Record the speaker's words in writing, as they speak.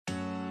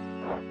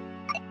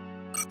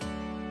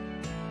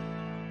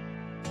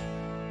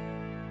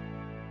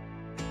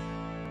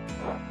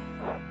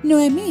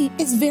Noemi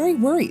is very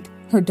worried.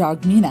 Her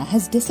dog Mina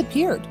has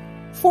disappeared.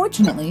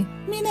 Fortunately,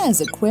 Mina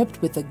is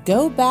equipped with a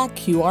GOBACK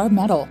QR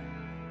medal.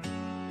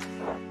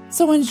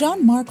 So when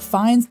Jean-Marc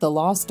finds the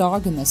lost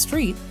dog in the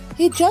street,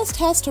 he just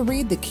has to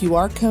read the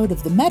QR code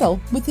of the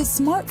medal with his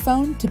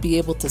smartphone to be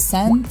able to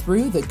send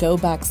through the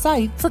GOBACK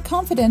site for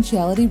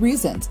confidentiality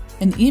reasons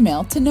an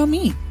email to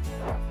Noemi.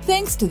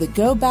 Thanks to the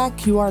GOBACK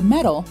QR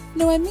medal,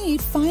 Noemi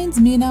finds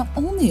Mina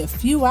only a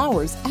few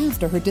hours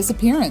after her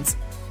disappearance.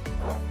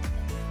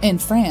 In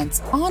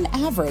France, on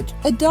average,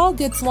 a dog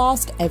gets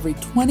lost every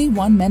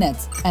 21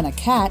 minutes and a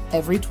cat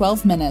every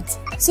 12 minutes.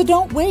 So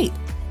don't wait.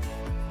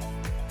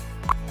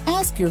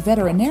 Ask your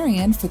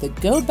veterinarian for the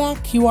GOBACK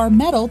QR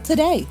medal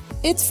today.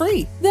 It's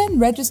free. Then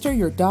register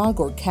your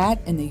dog or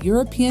cat in the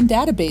European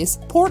database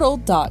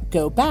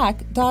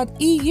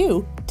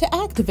portal.goback.eu to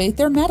activate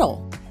their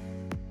medal.